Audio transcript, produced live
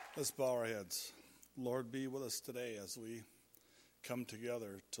Let's bow our heads. Lord, be with us today as we come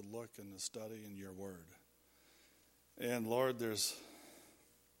together to look and to study in your word. And Lord, there's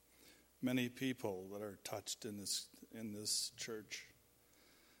many people that are touched in this church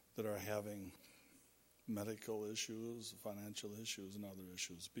that are having medical issues, financial issues, and other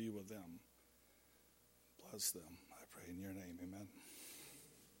issues. Be with them. Bless them. I pray in your name. Amen.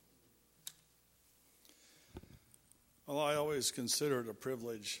 Well, I always consider it a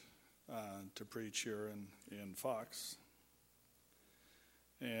privilege to preach here in Fox.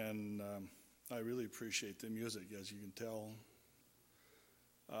 And I really appreciate the music, as you can tell.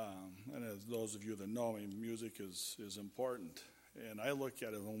 And as those of you that know me, music is important. And I look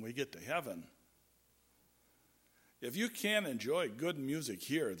at it when we get to heaven. If you can't enjoy good music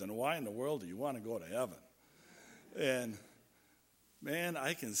here, then why in the world do you want to go to heaven? And, man,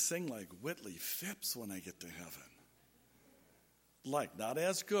 I can sing like Whitley Phipps when I get to heaven. Like, not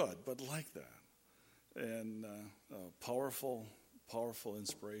as good, but like that. And a powerful,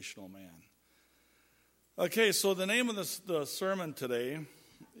 inspirational man. Okay, so the name of the sermon today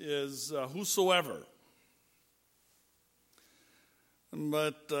is Whosoever.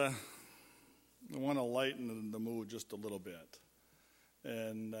 But I want to lighten the mood just a little bit.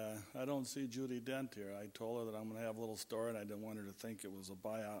 And I don't see Judy Dent here. I told her that I'm going to have a little story, and I didn't want her to think it was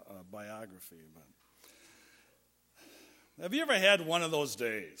a biography. But have you ever had one of those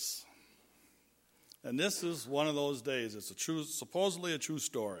days? And this is one of those days. It's supposedly a true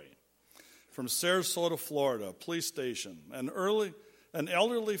story. From Sarasota, Florida, a police station. An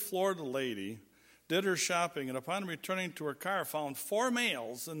elderly Florida lady did her shopping, and upon returning to her car, found 4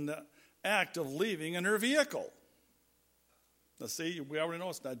 males in the act of leaving in her vehicle. Now, see, we already know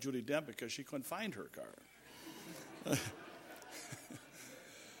it's not Judy Dent because she couldn't find her car.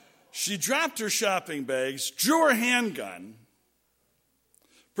 She dropped her shopping bags, drew her handgun,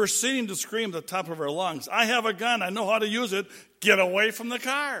 proceeding to scream at the top of her lungs, "I have a gun, I know how to use it, get away from the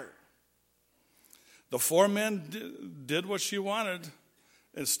car." The 4 men did what she wanted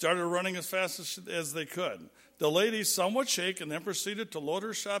and started running as fast as they could. The lady, somewhat shaken, then proceeded to load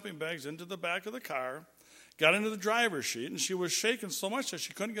her shopping bags into the back of the car, got into the driver's seat, and she was shaken so much that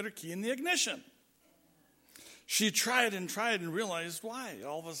she couldn't get her key in the ignition. She tried and realized why.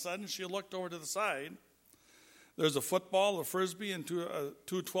 All of a sudden, she looked over to the side. There's a football, a frisbee, and two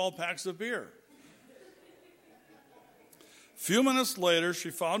 12-packs of beer. A few minutes later, she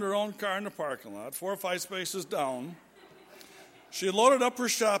found her own car in the parking lot, 4 or 5 spaces down. She loaded up her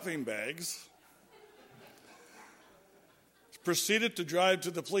shopping bags, proceeded to drive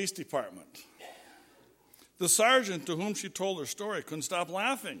to the police department. The sergeant to whom she told her story couldn't stop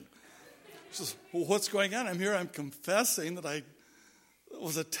laughing. She says, "Well, what's going on? I'm confessing that I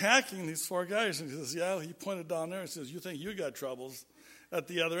was attacking these 4 guys." And he says, "Yeah," he pointed down there and says, "You think you got troubles?" At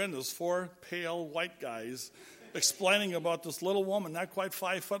the other end, there's 4 pale white guys explaining about this little woman, not quite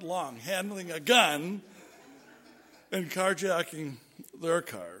 5 foot long, handling a gun and carjacking their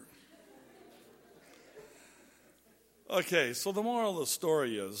car. Okay, so the moral of the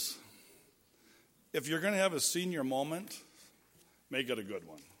story is, if you're going to have a senior moment, make it a good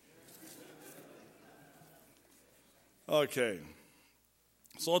one. Okay,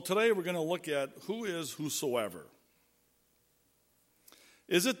 so today we're going to look at who is whosoever.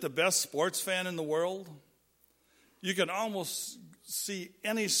 Is it the best sports fan in the world? You can almost see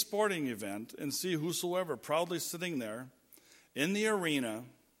any sporting event and see whosoever proudly sitting there in the arena,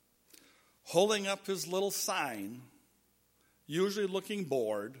 holding up his little sign, usually looking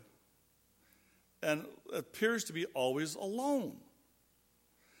bored, and appears to be always alone.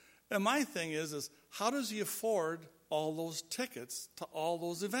 And my thing is how does he afford all those tickets to all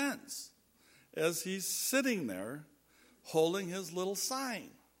those events as he's sitting there holding his little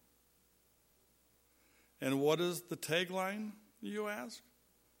sign? And what is the tagline, you ask?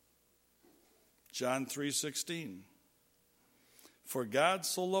 John 3:16. For God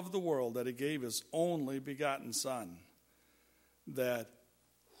so loved the world that he gave his only begotten Son, that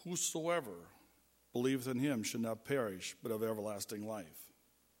whosoever believeth in him should not perish, but have everlasting life.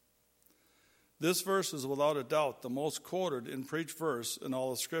 This verse is without a doubt the most quoted and preached verse in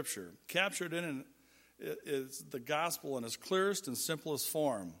all of Scripture. Captured in it is the gospel in its clearest and simplest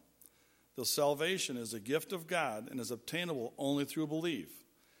form. The salvation is a gift of God and is obtainable only through belief.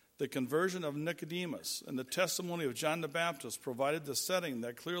 The conversion of Nicodemus and the testimony of John the Baptist provided the setting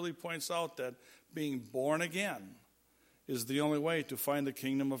that clearly points out that being born again is the only way to find the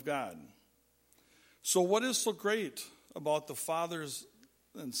kingdom of God. So what is so great about the Father's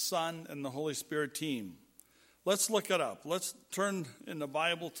and Son and the Holy Spirit team? Let's look it up. Let's turn in the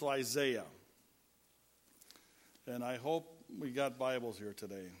Bible to Isaiah. And I hope we got Bibles here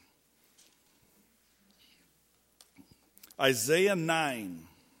today. Isaiah 9.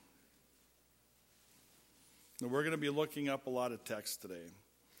 And we're going to be looking up a lot of text today.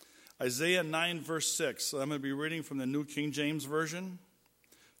 Isaiah 9, verse 6. I'm going to be reading from the New King James Version.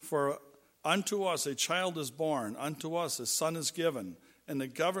 For unto us a child is born, unto us a son is given, and the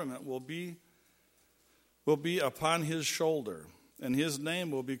government will be upon his shoulder. And his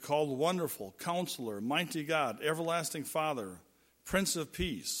name will be called Wonderful, Counselor, Mighty God, Everlasting Father, Prince of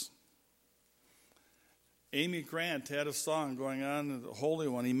Peace. Amy Grant had a song going on, the Holy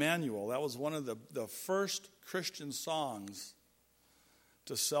One, Emmanuel. That was one of the first Christian songs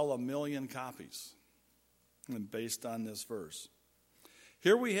to sell 1 million copies, and based on this verse.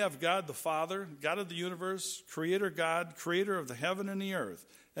 Here we have God the Father, God of the universe, Creator God, Creator of the heaven and the earth.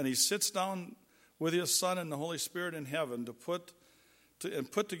 And he sits down with his Son and the Holy Spirit in heaven to put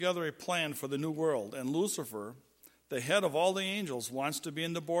together a plan for the new world. And Lucifer, the head of all the angels, wants to be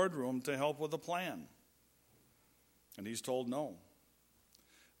in the boardroom to help with the plan. And he's told no.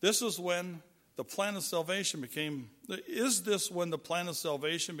 This is when the plan of salvation became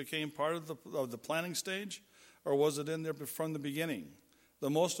part of the planning stage? Or was it in there from the beginning? The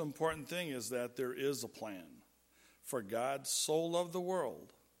most important thing is that there is a plan. For God so loved the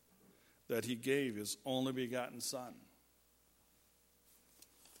world that he gave his only begotten Son.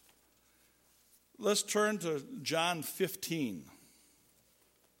 Let's turn to John 15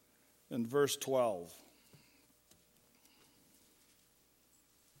 and verse 12.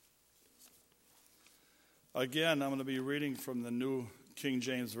 Again, I'm going to be reading from the New King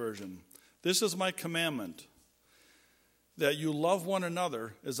James Version. This is my commandment, that you love one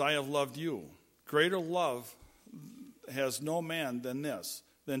another as I have loved you. Greater love has no man than this,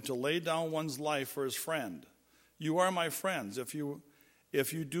 than to lay down one's life for his friend. You are my friends if you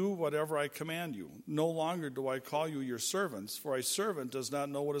do whatever I command you. No longer do I call you your servants, for a servant does not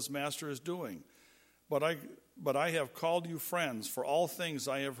know what his master is doing. But I have called you friends, for all things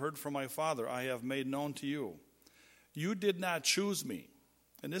I have heard from my Father I have made known to you. You did not choose me.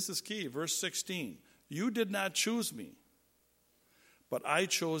 And this is key, verse 16. You did not choose me, but I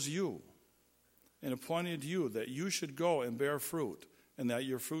chose you and appointed you that you should go and bear fruit, and that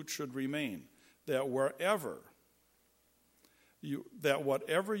your fruit should remain, that whatever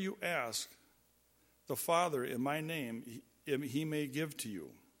you ask the Father in my name, he may give to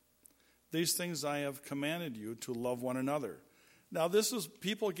you. These things I have commanded you, to love one another. Now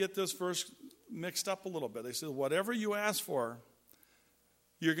people get this verse mixed up a little bit. They say, whatever you ask for,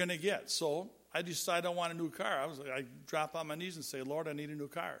 you're going to get. So I decide I want a new car. I drop on my knees and say, Lord, I need a new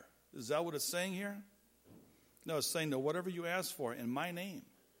car. Is that what it's saying here? No, it's saying that whatever you ask for in my name,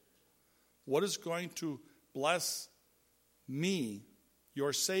 what is going to bless me,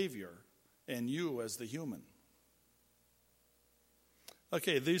 your Savior, and you as the human?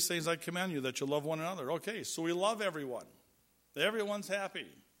 Okay, these things I command you, that you love one another. Okay, so we love everyone. Everyone's happy.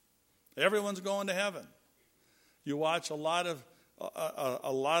 Everyone's going to heaven. You watch a lot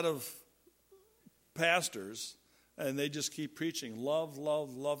of pastors, and they just keep preaching love,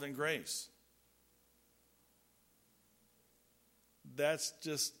 love, love, and grace. That's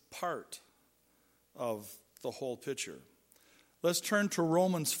just part of the whole picture. Let's turn to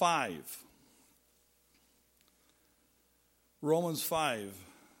Romans 5. Romans 5,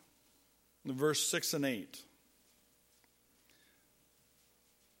 verse 6 and 8.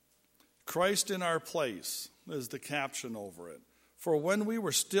 Christ in our place is the caption over it. For when we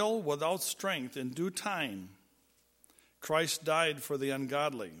were still without strength, in due time, Christ died for the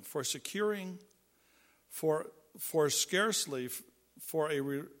ungodly. For scarcely for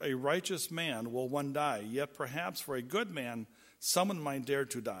a righteous man will one die, yet perhaps for a good man someone might dare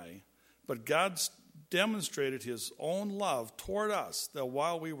to die. But God demonstrated his own love toward us, that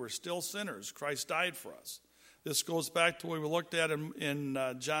while we were still sinners, Christ died for us. This goes back to what we looked at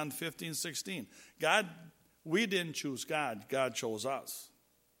in John 15, 16. We didn't choose God. God chose us.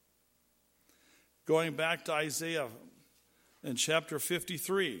 Going back to Isaiah in chapter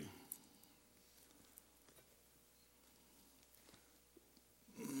 53.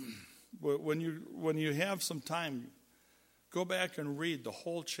 When you have some time, go back and read the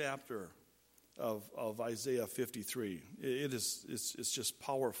whole chapter of Isaiah 53. It's just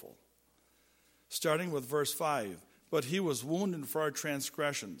powerful. Starting with verse 5. But he was wounded for our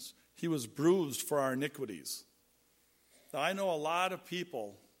transgressions. He was bruised for our iniquities. Now, I know a lot of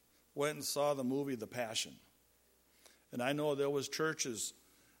people went and saw the movie The Passion. And I know there was churches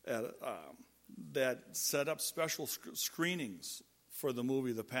that set up special screenings for the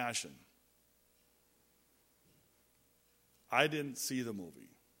movie The Passion. I didn't see the movie.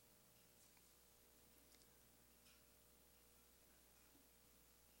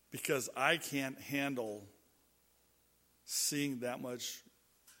 because I can't handle seeing that much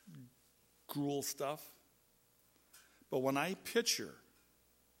gruel stuff. But when I picture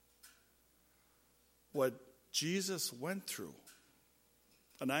what Jesus went through,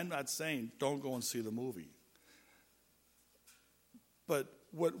 and I'm not saying don't go and see the movie, but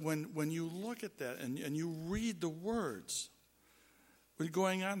when you look at that and you read the words, what's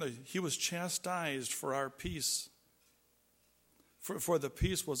going on there, he was chastised for our peace, for the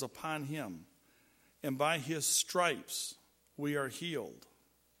peace was upon him, and by his stripes we are healed.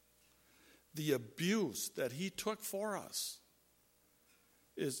 The abuse that he took for us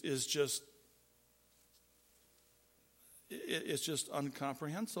is just, it's just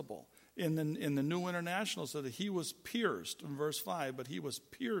incomprehensible. In the New International, it said that he was pierced, in verse 5, but he was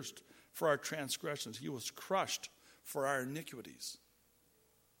pierced for our transgressions. He was crushed for our iniquities.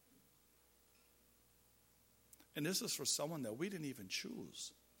 And this is for someone that we didn't even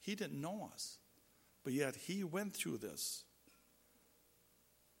choose. He didn't know us, but yet he went through this.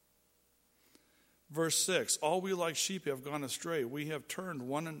 Verse 6, all we like sheep have gone astray. We have turned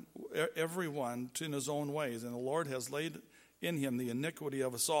everyone in his own ways, and the Lord has laid in him the iniquity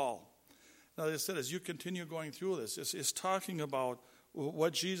of us all. Now, as I said, as you continue going through this, it's talking about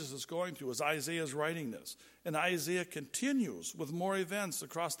what Jesus is going through as Isaiah is writing this. And Isaiah continues with more events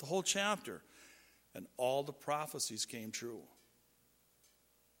across the whole chapter. And all the prophecies came true.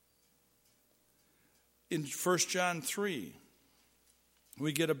 In 1 John 3,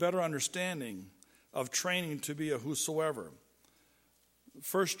 we get a better understanding of training to be a whosoever.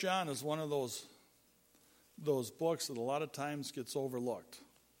 1 John is one of those books that a lot of times gets overlooked.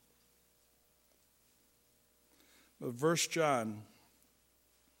 But 1 John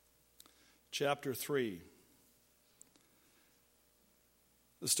chapter 3,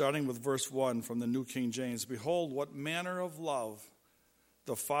 starting with verse 1 from the New King James, behold, what manner of love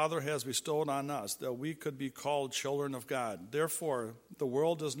the Father has bestowed on us, that we could be called children of God. Therefore, the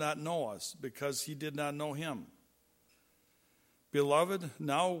world does not know us, because he did not know him. Beloved,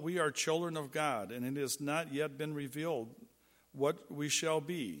 now we are children of God, and it has not yet been revealed what we shall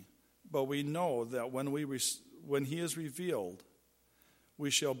be. But we know that when he is revealed, we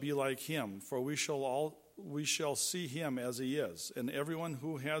shall be like him, for we shall see him as he is. And everyone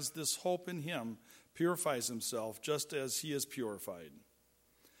who has this hope in him purifies himself just as he is purified.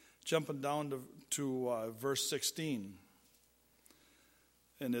 Jumping down to verse 16.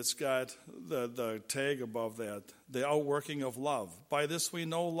 And it's got the tag above that, the outworking of love. By this we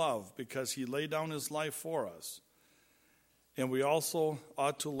know love, because he laid down his life for us. And we also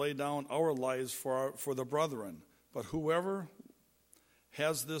ought to lay down our lives for the brethren. But whoever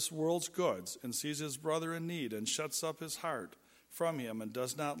has this world's goods and sees his brother in need and shuts up his heart from him and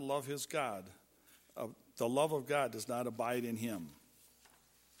does not love his God, the love of God does not abide in him.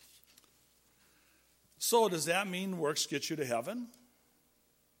 So does that mean works get you to heaven?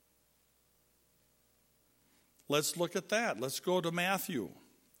 Let's look at that. Let's go to Matthew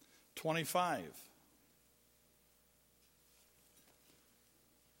 25.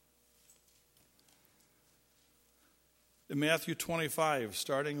 In Matthew 25,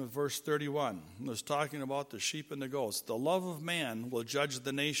 starting with verse 31, it's talking about the sheep and the goats. The love of man will judge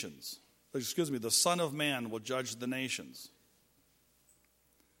the nations. The Son of Man will judge the nations.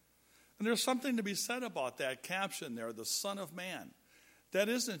 And there's something to be said about that caption there, the Son of Man. That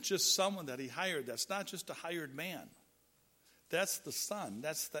isn't just someone that he hired. That's not just a hired man. That's the son.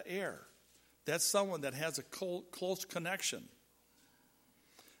 That's the heir. That's someone that has a close connection.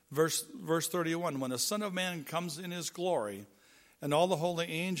 Verse 31, when the Son of Man comes in his glory and all the holy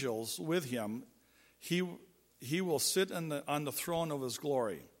angels with him, he will sit on the throne of his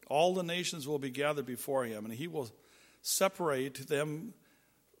glory. All the nations will be gathered before him, and he will separate them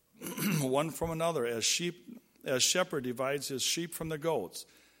one from another, as shepherd divides his sheep from the goats.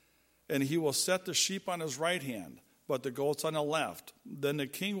 And he will set the sheep on his right hand, but the goats on the left. Then the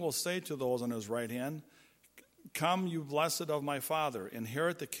king will say to those on his right hand, come, you blessed of my Father,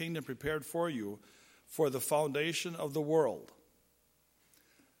 inherit the kingdom prepared for you for the foundation of the world.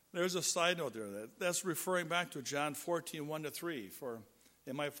 There's a side note there. That's referring back to John 14, 1-3. For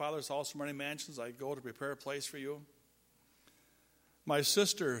in my Father's house are many mansions, I go to prepare a place for you. My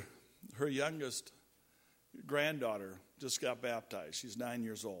sister, her youngest granddaughter, just got baptized. She's 9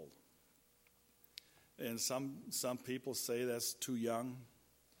 years old. And some people say that's too young.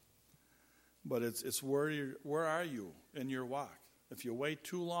 But it's where are you in your walk? If you wait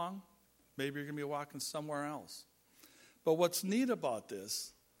too long, maybe you're going to be walking somewhere else. But what's neat about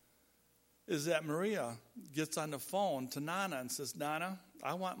this is that Maria gets on the phone to Nana and says, Nana,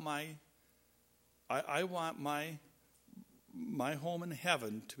 I want my my home in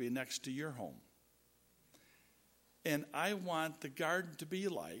heaven to be next to your home. And I want the garden to be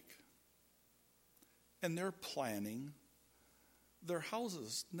like, and they're planning their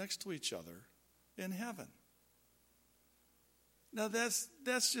houses next to each other in heaven. Now that's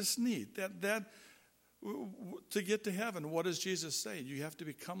just neat. That to get to heaven, what does Jesus say? You have to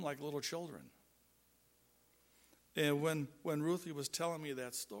become like little children. And when Ruthie was telling me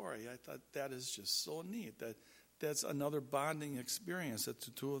that story, I thought that is just so neat. That's another bonding experience that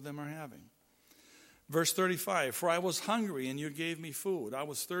the two of them are having. Verse 35, for I was hungry and you gave me food. I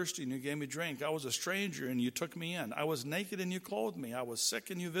was thirsty and you gave me drink. I was a stranger and you took me in. I was naked and you clothed me. I was sick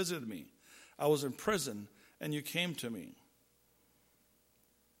and you visited me. I was in prison and you came to me.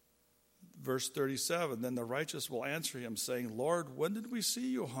 Verse 37, then the righteous will answer him, saying, Lord, when did we see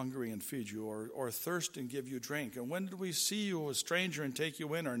you hungry and feed you, or thirst and give you drink? And when did we see you a stranger and take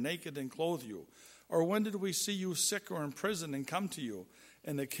you in, or naked and clothe you? Or when did we see you sick or in prison and come to you?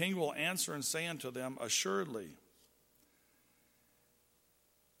 And the king will answer and say unto them, assuredly,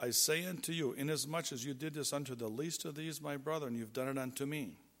 I say unto you, inasmuch as you did this unto the least of these my brethren, you've done it unto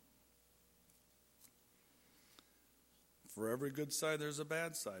me. For every good side there's a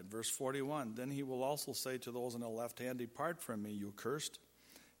bad side. Verse 41, then he will also say to those on the left hand, depart from me, you cursed,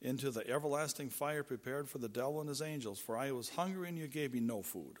 into the everlasting fire prepared for the devil and his angels. For I was hungry and you gave me no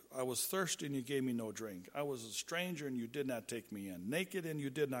food. I was thirsty and you gave me no drink. I was a stranger and you did not take me in. Naked and you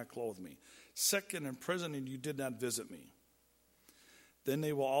did not clothe me. Sick and in prison and you did not visit me. Then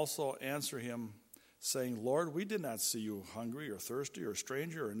they will also answer him, saying, Lord, we did not see you hungry or thirsty or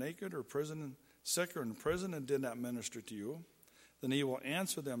stranger or naked or sick or in prison and did not minister to you. Then he will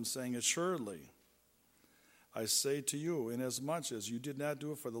answer them, saying, assuredly, I say to you, inasmuch as you did not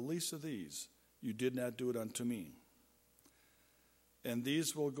do it for the least of these, you did not do it unto me. And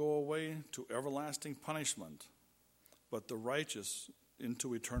these will go away to everlasting punishment, but the righteous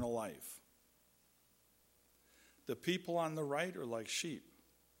into eternal life. The people on the right are like sheep.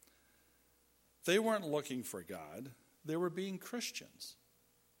 They weren't looking for God. They were being Christians.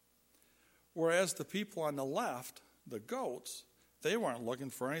 Whereas the people on the left, the goats, they weren't looking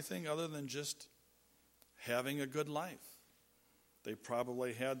for anything other than just having a good life. They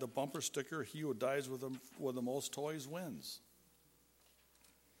probably had the bumper sticker, he who dies with the most toys wins.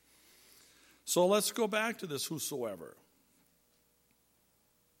 So let's go back to this whosoever.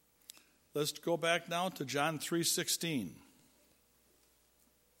 Let's go back now to John 3:16.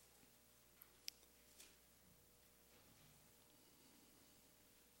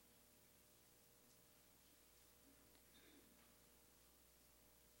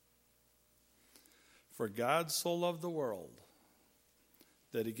 For God so loved the world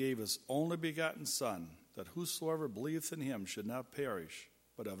that he gave his only begotten Son, that whosoever believeth in him should not perish,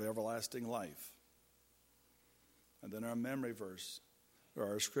 but have everlasting life. And then our memory verse, or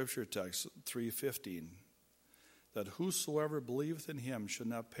our scripture text, 3:15, that whosoever believeth in him should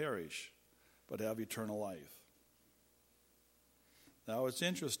not perish, but have eternal life. Now it's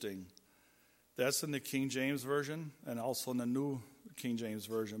interesting. That's in the King James Version and also in the New King James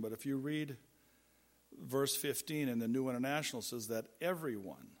Version. But if you read verse 15 in the New International, says that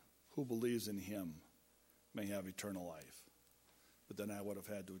everyone who believes in him may have eternal life. But then I would have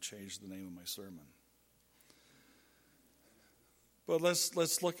had to change the name of my sermon. But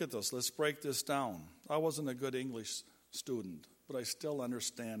let's look at this. Let's break this down. I wasn't a good English student, but I still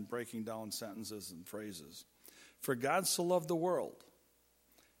understand breaking down sentences and phrases. For God so loved the world,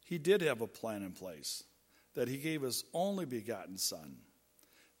 he did have a plan in place, that he gave his only begotten Son.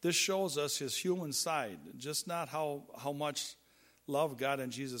 This shows us his human side, just not how much love God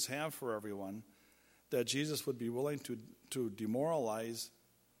and Jesus have for everyone, that Jesus would be willing to demoralize,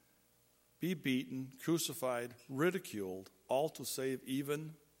 be beaten, crucified, ridiculed, all to save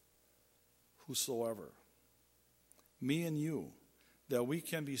even whosoever. Me and you, that we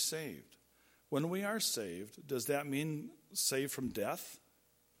can be saved. When we are saved, does that mean saved from death?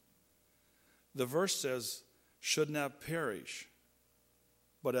 The verse says, should not perish,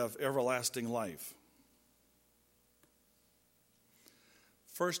 but have everlasting life.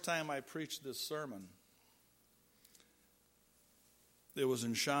 First time I preached this sermon, it was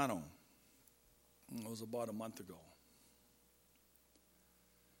in Shawano. It was about a month ago.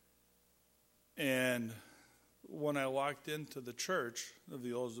 And when I walked into the church, of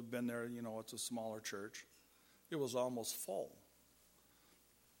those who've been there, it's a smaller church, it was almost full.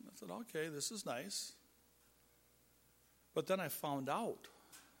 I said, okay, this is nice. But then I found out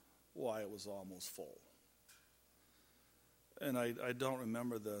why it was almost full. And I don't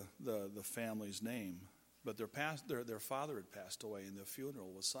remember the family's name, but their father had passed away and the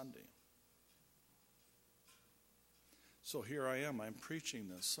funeral was Sunday. So here I am, I'm preaching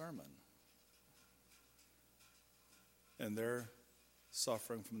this sermon. And they're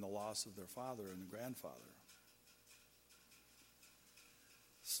suffering from the loss of their father and grandfather.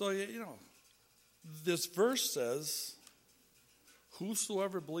 So, this verse says,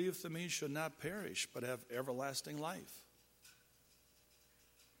 whosoever believeth in me should not perish, but have everlasting life.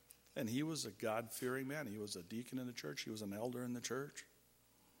 And he was a God-fearing man. He was a deacon in the church. He was an elder in the church.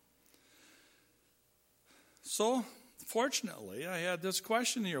 So, fortunately, I had this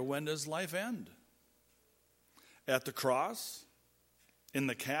question here. When does life end? At the cross? In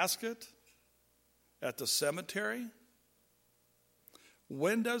the casket? At the cemetery?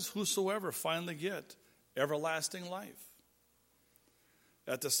 When does whosoever finally get everlasting life?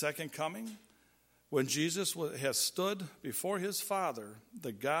 At the second coming? When Jesus has stood before his Father,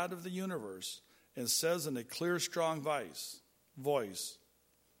 the God of the universe, and says in a clear, strong voice,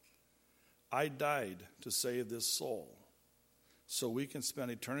 I died to save this soul, so we can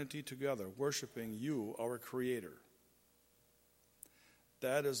spend eternity together worshiping you, our Creator.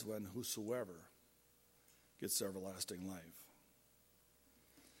 That is when whosoever gets everlasting life.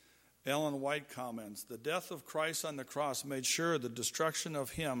 Ellen White comments, the death of Christ on the cross made sure the destruction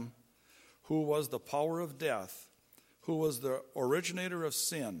of him who was the power of death, who was the originator of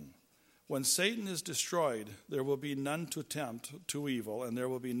sin. When Satan is destroyed, there will be none to tempt to evil, and there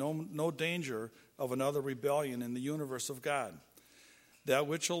will be no danger of another rebellion in the universe of God. That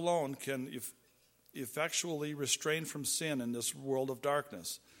which alone can effectually restrain from sin in this world of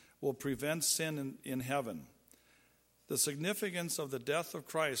darkness will prevent sin in heaven. The significance of the death of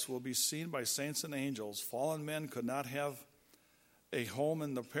Christ will be seen by saints and angels. Fallen men could not have a home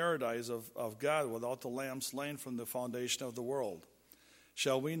in the paradise of God without the Lamb slain from the foundation of the world.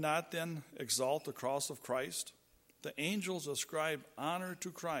 Shall we not then exalt the cross of Christ? The angels ascribe honor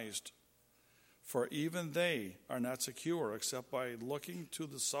to Christ, for even they are not secure except by looking to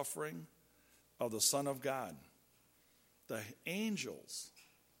the suffering of the Son of God. The angels,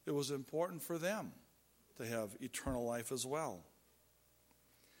 it was important for them to have eternal life as well.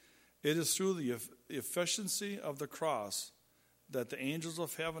 It is through the efficiency of the cross that the angels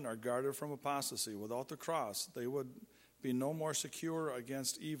of heaven are guarded from apostasy. Without the cross, they would be no more secure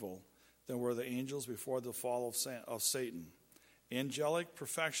against evil than were the angels before the fall of Satan. Angelic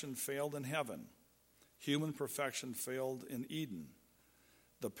perfection failed in heaven. Human perfection failed in Eden,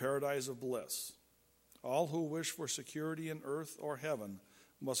 the paradise of bliss. All who wish for security in earth or heaven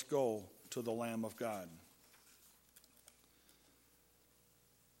must go to the Lamb of God.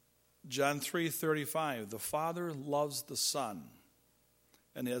 John 3:35, the Father loves the Son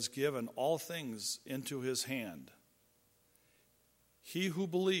and has given all things into his hand. He who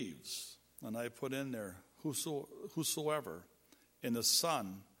believes, and I put in there, whosoever, in the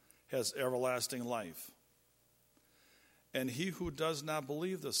Son has everlasting life. And he who does not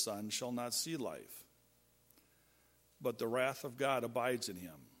believe the Son shall not see life, but the wrath of God abides in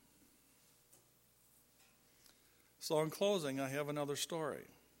him. So in closing, I have another story.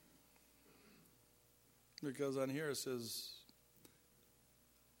 Because on here it says,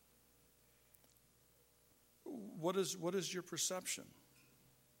 what is your perception?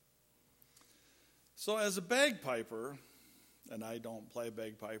 So as a bagpiper, and I don't play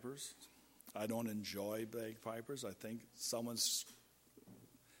bagpipers, I don't enjoy bagpipers. I think someone's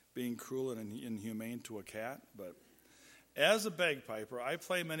being cruel and inhumane to a cat. But as a bagpiper, I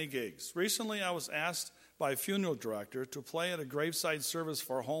play many gigs. Recently, I was asked by a funeral director to play at a graveside service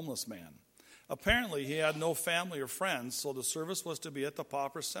for a homeless man. Apparently, he had no family or friends, so the service was to be at the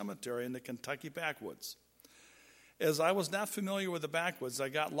Pauper Cemetery in the Kentucky backwoods. As I was not familiar with the backwoods, I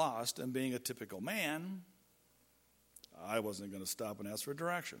got lost, and being a typical man, I wasn't going to stop and ask for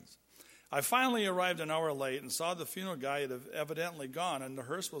directions. I finally arrived an hour late and saw the funeral guy had evidently gone, and the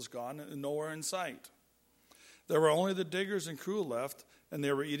hearse was gone and nowhere in sight. There were only the diggers and crew left, and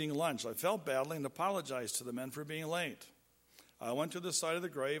they were eating lunch. I felt badly and apologized to the men for being late. I went to the side of the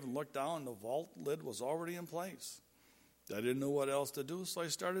grave and looked down, and the vault lid was already in place. I didn't know what else to do, so I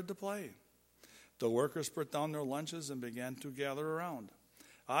started to play. The workers put down their lunches and began to gather around.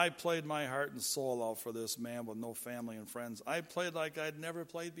 I played my heart and soul out for this man with no family and friends. I played like I'd never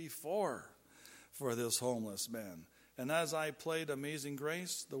played before for this homeless man. And as I played Amazing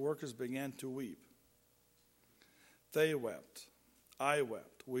Grace, the workers began to weep. They wept. I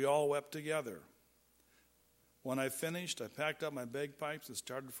wept. We all wept together. When I finished, I packed up my bagpipes and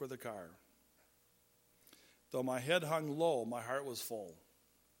started for the car. Though my head hung low, my heart was full.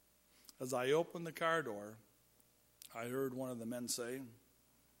 As I opened the car door, I heard one of the men say,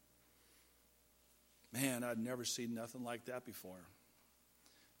 "Man, I'd never seen nothing like that before.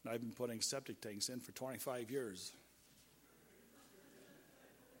 And I've been putting septic tanks in for 25 years.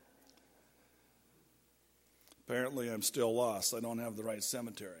 Apparently, I'm still lost. I don't have the right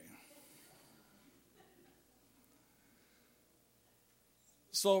cemetery.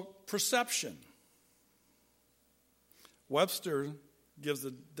 So, perception. Webster gives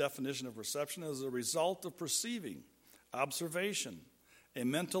the definition of perception as a result of perceiving, observation, a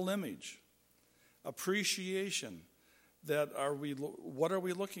mental image, appreciation. What are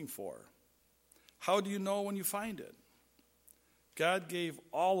we looking for? How do you know when you find it? God gave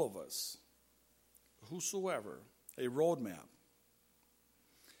all of us, whosoever, a roadmap.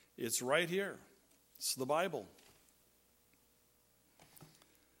 It's right here. It's the Bible.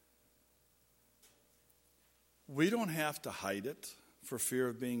 We don't have to hide it for fear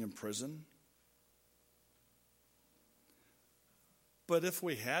of being in prison. But if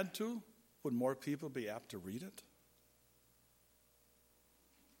we had to, would more people be apt to read it?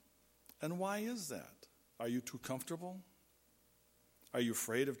 And why is that? Are you too comfortable? Are you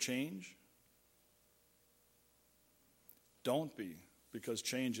afraid of change? Don't be, because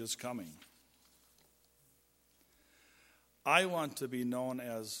change is coming. I want to be known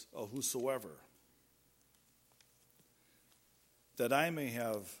as a whosoever, that I may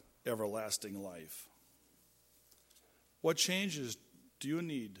have everlasting life. What changes do you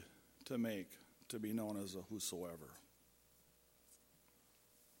need to make to be known as a whosoever?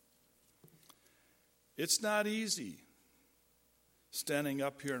 It's not easy standing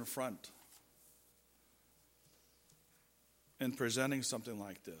up here in front and presenting something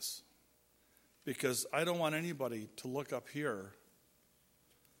like this, because I don't want anybody to look up here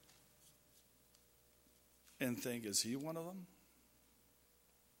and think, is he one of them?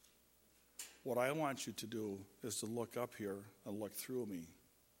 What I want you to do is to look up here and look through me,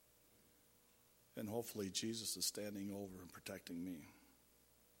 and hopefully Jesus is standing over and protecting me.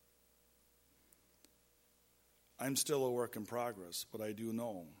 I'm still a work in progress, but I do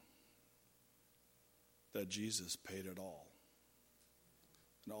know that Jesus paid it all,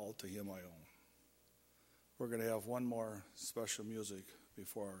 and all to him I owe. We're going to have one more special music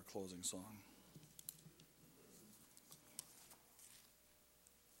before our closing song.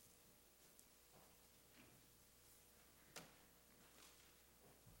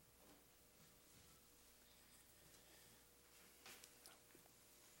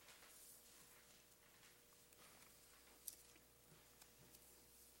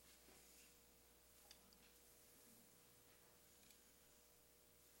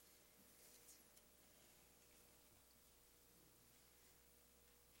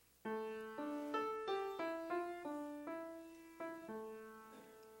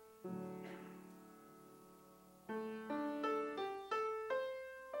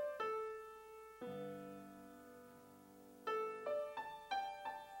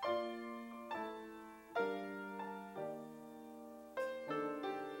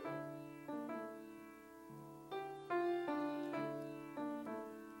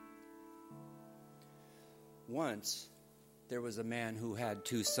 Once, there was a man who had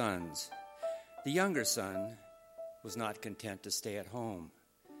 2 sons. The younger son was not content to stay at home.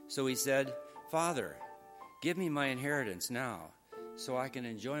 So he said, "Father, give me my inheritance now, so I can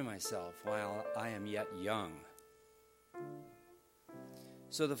enjoy myself while I am yet young."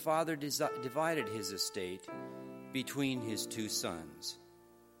 So the father divided his estate between his 2 sons.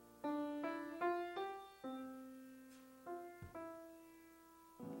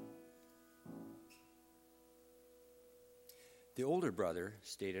 The older brother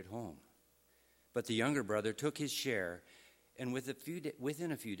stayed at home, but the younger brother took his share and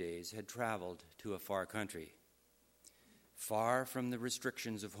within a few days had traveled to a far country, far from the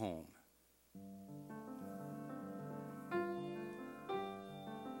restrictions of home.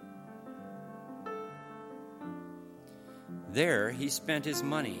 There he spent his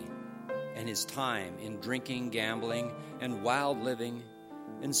money and his time in drinking, gambling, and wild living,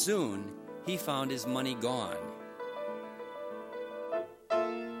 and soon he found his money gone.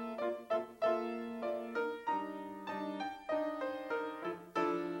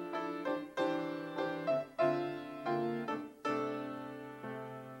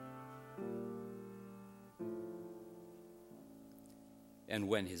 And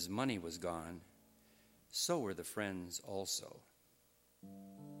when his money was gone, so were the friends also.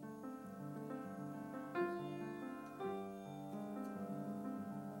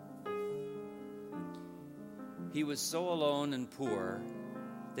 He was so alone and poor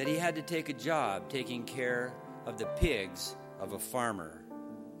that he had to take a job taking care of the pigs of a farmer.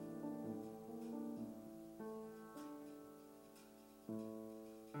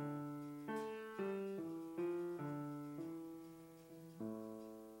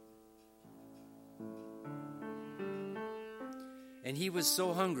 And he was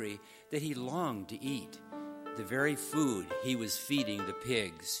so hungry that he longed to eat. the very food he was feeding the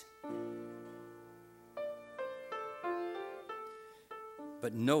pigs.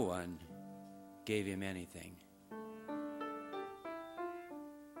 But no one gave him anything.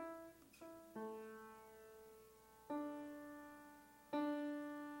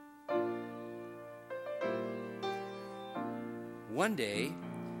 One day,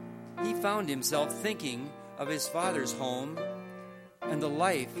 he found himself thinking of his father's home and the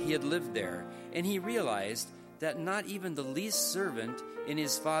life he had lived there, and he realized that not even the least servant in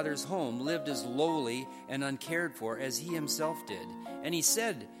his father's home lived as lowly and uncared for as he himself did. And he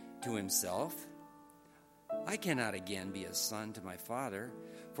said to himself, I cannot again be a son to my father,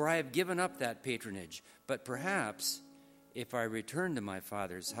 for I have given up that patronage. But perhaps, if I return to my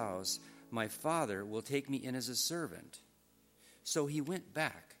father's house, my father will take me in as a servant. So he went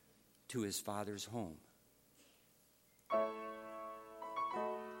back to his father's home.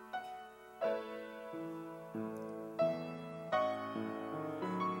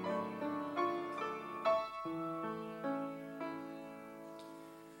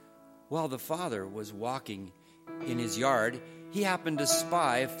 While the father was walking in his yard, he happened to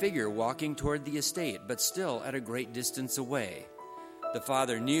spy a figure walking toward the estate, but still at a great distance away. The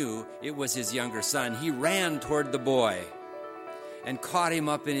father knew it was his younger son. He ran toward the boy and caught him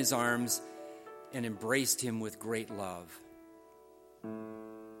up in his arms and embraced him with great love.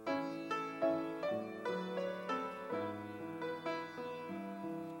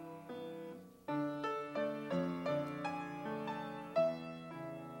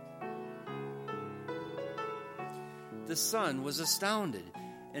 The son was astounded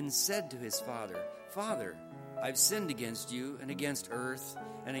and said to his father, Father, I've sinned against you and against earth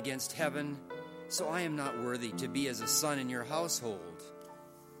and against heaven, so I am not worthy to be as a son in your household.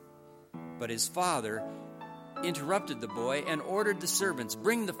 But his father interrupted the boy and ordered the servants,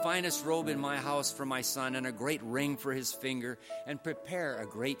 Bring the finest robe in my house for my son and a great ring for his finger, and prepare a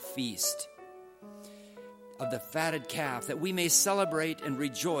great feast of the fatted calf, that we may celebrate and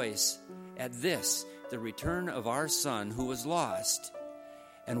rejoice at this, the return of our son who was lost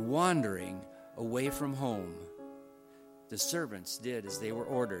and wandering away from home. The servants did as they were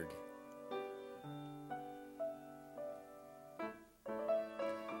ordered.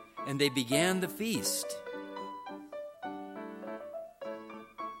 And they began the feast.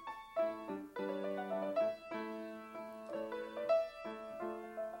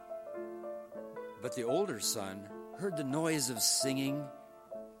 But the older son heard the noise of singing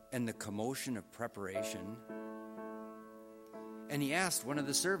and the commotion of preparation, and he asked one of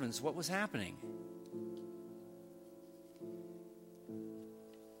the servants what was happening.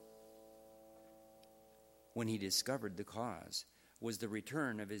 When he discovered the cause was the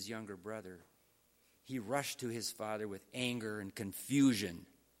return of his younger brother, he rushed to his father with anger and confusion.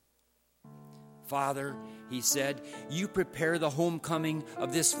 Father, he said, you prepare the homecoming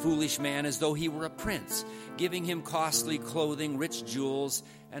of this foolish man as though he were a prince, giving him costly clothing, rich jewels,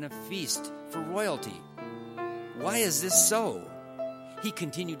 and a feast for royalty. Why is this so? He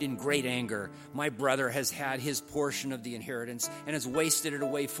continued in great anger. My brother has had his portion of the inheritance and has wasted it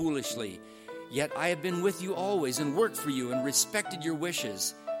away foolishly. Yet I have been with you always and worked for you and respected your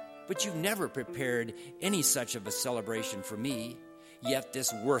wishes. But you've never prepared any such of a celebration for me. Yet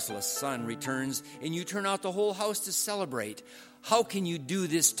this worthless son returns, and you turn out the whole house to celebrate. How can you do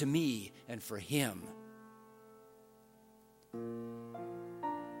this to me and for him?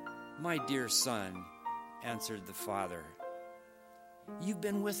 My dear son, answered the father, you've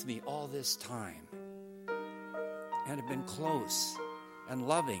been with me all this time and have been close and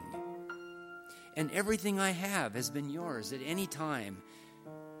loving, and everything I have has been yours at any time.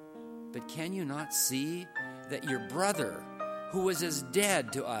 But can you not see that your brother, who was as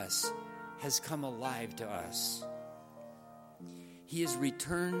dead to us, has come alive to us? He is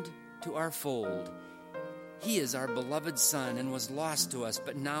returned to our fold. He is our beloved son and was lost to us,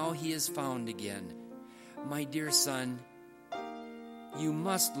 but now he is found again. My dear son, you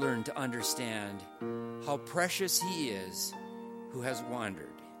must learn to understand how precious he is who has wandered,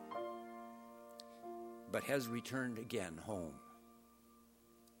 but has returned again home.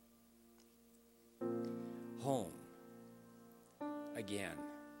 Home again.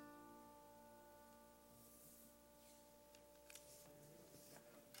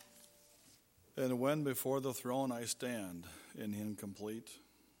 And when before the throne I stand in him complete,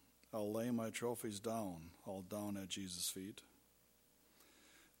 I'll lay my trophies down, all down at Jesus' feet.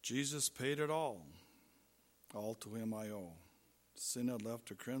 Jesus paid it all to him I owe. Sin had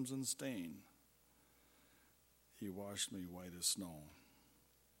left a crimson stain. He washed me white as snow.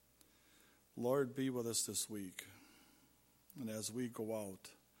 Lord, be with us this week. And as we go out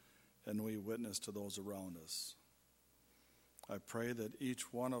and we witness to those around us. I pray that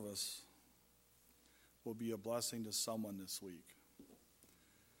each one of us will be a blessing to someone this week.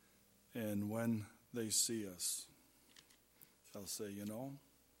 And when they see us, they'll say, you know,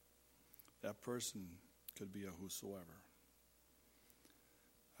 that person could be a whosoever.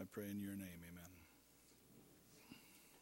 I pray in your name, amen.